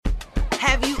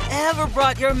Have you ever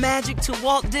brought your magic to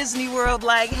Walt Disney World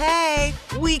like, hey,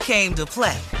 we came to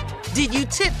play? Did you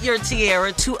tip your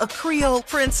tiara to a Creole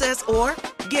princess or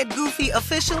get goofy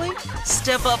officially?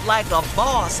 Step up like a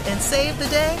boss and save the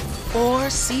day? Or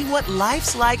see what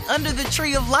life's like under the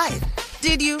tree of life?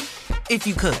 Did you? If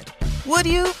you could. Would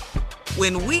you?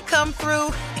 When we come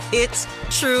through, it's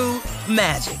true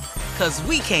magic. 'Cause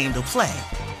we came to play.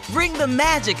 Bring the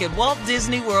magic at Walt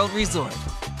Disney World Resort.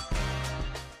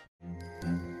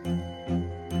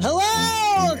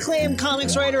 Hello, acclaimed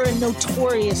comics writer and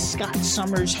notorious Scott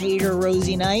Summers hater,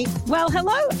 Rosie Knight. Well,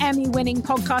 hello, Emmy-winning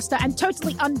podcaster and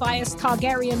totally unbiased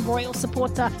Targaryen royal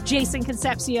supporter, Jason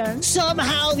Concepcion.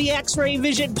 Somehow the X-Ray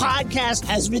Vision podcast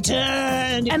has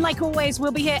returned. And like always,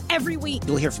 we'll be here every week.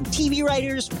 You'll hear from TV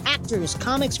writers, actors,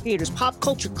 comics creators, pop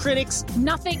culture critics.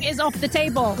 Nothing is off the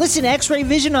table. Listen to X-Ray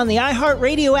Vision on the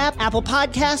iHeartRadio app, Apple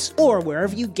Podcasts, or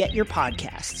wherever you get your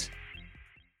podcasts.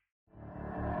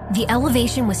 The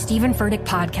Elevation with Stephen Furtick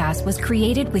podcast was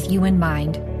created with you in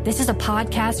mind. This is a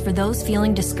podcast for those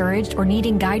feeling discouraged or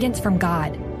needing guidance from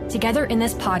God. Together in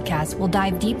this podcast, we'll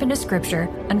dive deep into Scripture,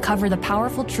 uncover the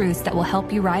powerful truths that will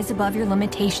help you rise above your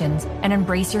limitations and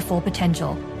embrace your full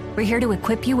potential. We're here to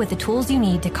equip you with the tools you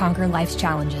need to conquer life's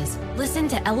challenges. Listen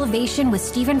to Elevation with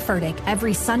Stephen Furtick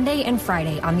every Sunday and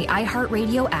Friday on the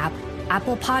iHeartRadio app,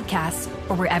 Apple Podcasts,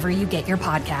 or wherever you get your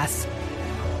podcasts.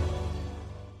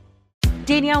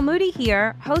 Danielle Moody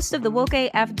here, host of the Woke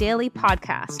AF Daily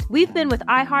podcast. We've been with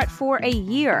iHeart for a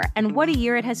year, and what a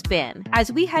year it has been.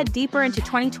 As we head deeper into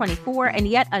 2024 and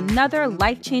yet another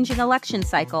life-changing election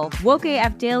cycle, Woke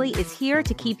AF Daily is here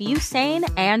to keep you sane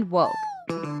and woke.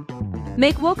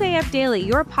 Make Woke AF Daily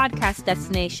your podcast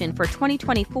destination for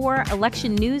 2024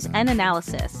 election news and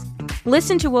analysis.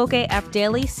 Listen to Woke AF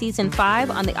Daily Season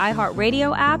 5 on the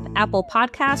iHeartRadio app, Apple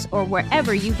Podcasts, or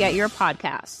wherever you get your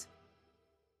podcasts.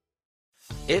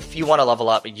 If you want to level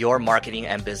up your marketing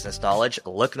and business knowledge,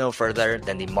 look no further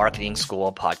than the Marketing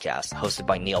School podcast, hosted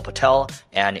by Neil Patel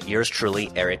and yours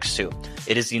truly, Eric Su.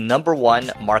 It is the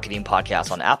 #1 marketing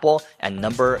podcast on Apple and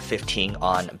number 15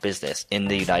 on business in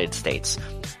the United States.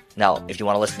 Now, if you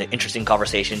want to listen to interesting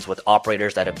conversations with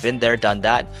operators that have been there, done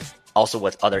that, also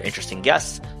with other interesting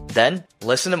guests, then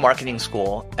listen to Marketing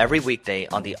School every weekday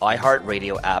on the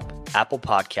iHeartRadio app, Apple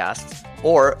Podcasts,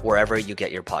 or wherever you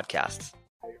get your podcasts.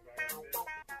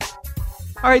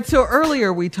 All right, so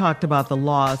earlier we talked about the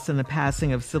loss and the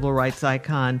passing of civil rights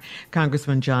icon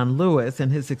Congressman John Lewis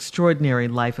and his extraordinary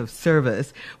life of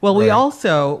service. Well, we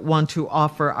also want to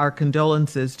offer our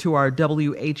condolences to our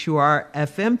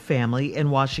WHUR-FM family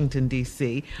in Washington,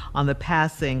 D.C. on the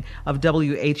passing of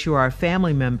WHUR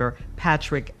family member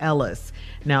Patrick Ellis.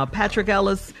 Now, Patrick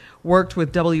Ellis worked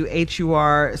with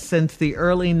WHUR since the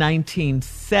early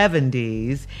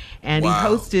 1970s, and he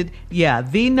hosted, the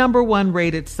 #1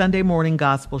 rated Sunday morning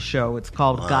gospel show. It's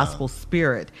called Gospel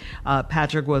Spirit.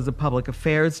 Patrick was a public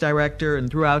affairs director, and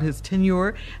throughout his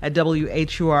tenure at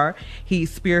WHUR, he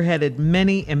spearheaded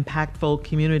many impactful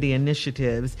community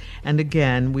initiatives. And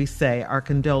again, we say our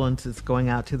condolences going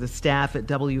out to the staff at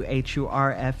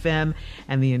WHUR-FM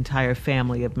and the entire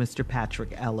family of Mr.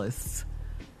 Patrick Ellis.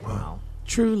 Wow.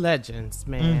 True legends,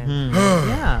 man. Mm-hmm.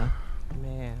 Yeah.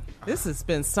 Man, this has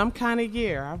been some kind of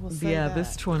year, I will say that.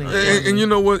 This 20. And you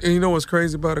know what? And you know what's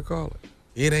crazy about it, Carla?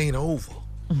 It ain't over.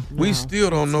 We still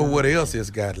don't know what else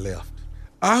has got left.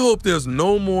 I hope there's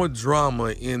no more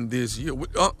drama in this year.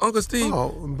 Uncle Steve,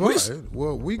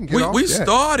 we can get off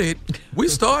that. We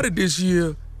started this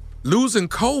year losing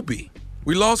Kobe.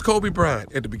 We lost Kobe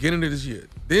Bryant at the beginning of this year.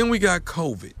 Then we got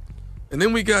COVID. And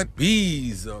then we got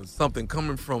bees or something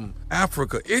coming from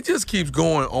Africa. It just keeps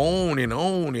going on and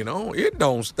on and on. It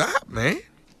don't stop, man.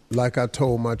 Like I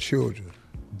told my children,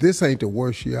 this ain't the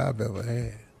worst year I've ever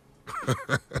had.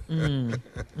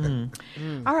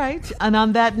 All right. And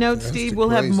on that note, Steve, we'll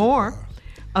have more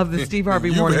of the Steve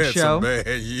Harvey Morning Show. Some bad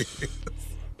years.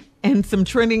 And some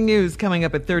trending news coming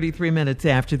up at 33 minutes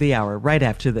after the hour, right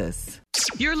after this.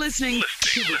 You're listening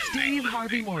to the Steve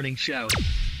Harvey Morning Show.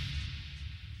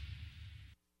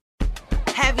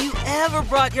 Have you ever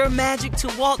brought your magic to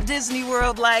Walt Disney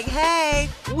World like, hey,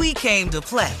 we came to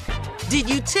play? Did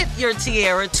you tip your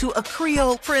tiara to a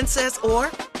Creole princess or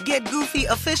get goofy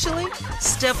officially?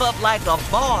 Step up like a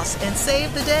boss and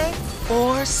save the day?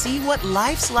 Or see what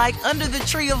life's like under the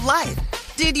tree of life?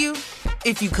 Did you?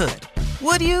 If you could.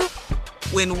 Would you?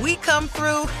 When we come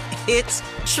through, it's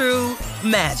true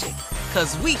magic.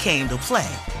 'Cause we came to play.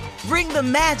 Bring the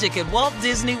magic at Walt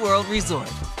Disney World Resort.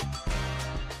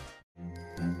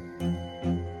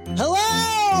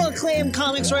 Hello, acclaimed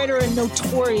comics writer and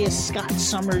notorious Scott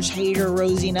Summers hater,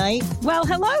 Rosie Knight. Well,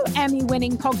 hello,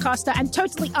 Emmy-winning podcaster and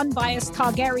totally unbiased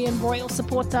Targaryen royal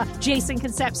supporter, Jason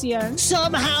Concepcion.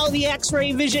 Somehow the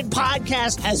X-Ray Vision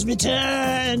podcast has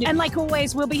returned. And like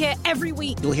always, we'll be here every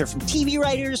week. You'll hear from TV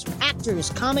writers,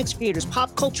 actors, comics creators,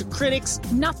 pop culture critics.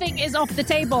 Nothing is off the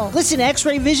table. Listen to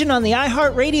X-Ray Vision on the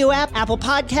iHeartRadio app, Apple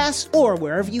Podcasts, or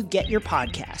wherever you get your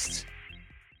podcasts.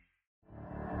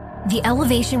 The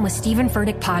Elevation with Stephen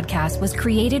Furtick podcast was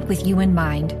created with you in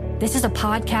mind. This is a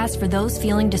podcast for those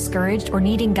feeling discouraged or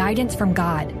needing guidance from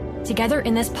God. Together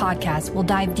in this podcast, we'll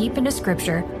dive deep into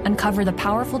Scripture, uncover the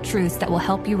powerful truths that will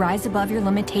help you rise above your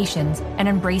limitations and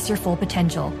embrace your full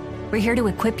potential. We're here to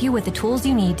equip you with the tools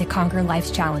you need to conquer life's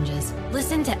challenges.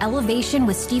 Listen to Elevation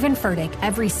with Stephen Furtick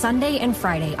every Sunday and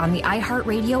Friday on the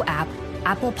iHeartRadio app,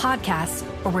 Apple Podcasts,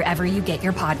 or wherever you get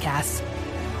your podcasts.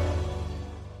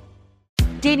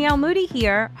 Danielle Moody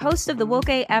here, host of the Woke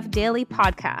AF Daily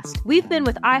podcast. We've been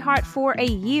with iHeart for a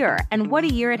year, and what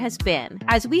a year it has been.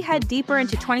 As we head deeper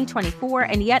into 2024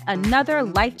 and yet another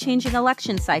life-changing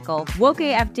election cycle, Woke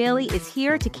AF Daily is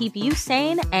here to keep you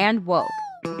sane and woke.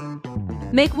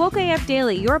 Make Woke AF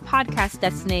Daily your podcast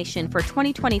destination for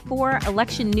 2024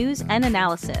 election news and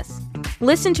analysis.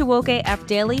 Listen to Woke AF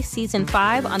Daily Season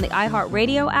 5 on the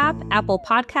iHeartRadio app, Apple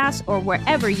Podcasts, or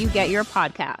wherever you get your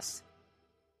podcasts.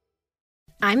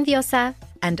 I'm Diosa.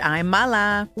 And I'm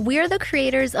Mala. We're the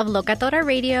creators of Locatora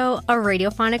Radio, a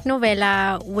radiophonic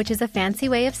novela, which is a fancy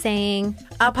way of saying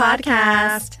a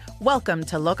podcast. Welcome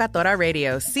to Locatora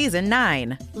Radio Season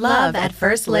 9, Love at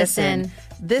First Listen.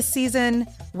 This season,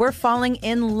 we're falling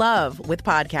in love with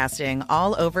podcasting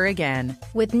all over again.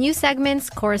 With new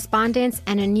segments, correspondence,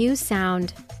 and a new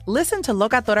sound. Listen to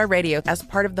Locatora Radio as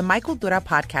part of the My Cultura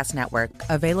Podcast Network,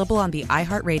 available on the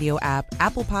iHeartRadio app,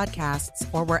 Apple Podcasts,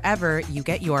 or wherever you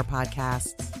get your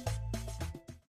podcasts.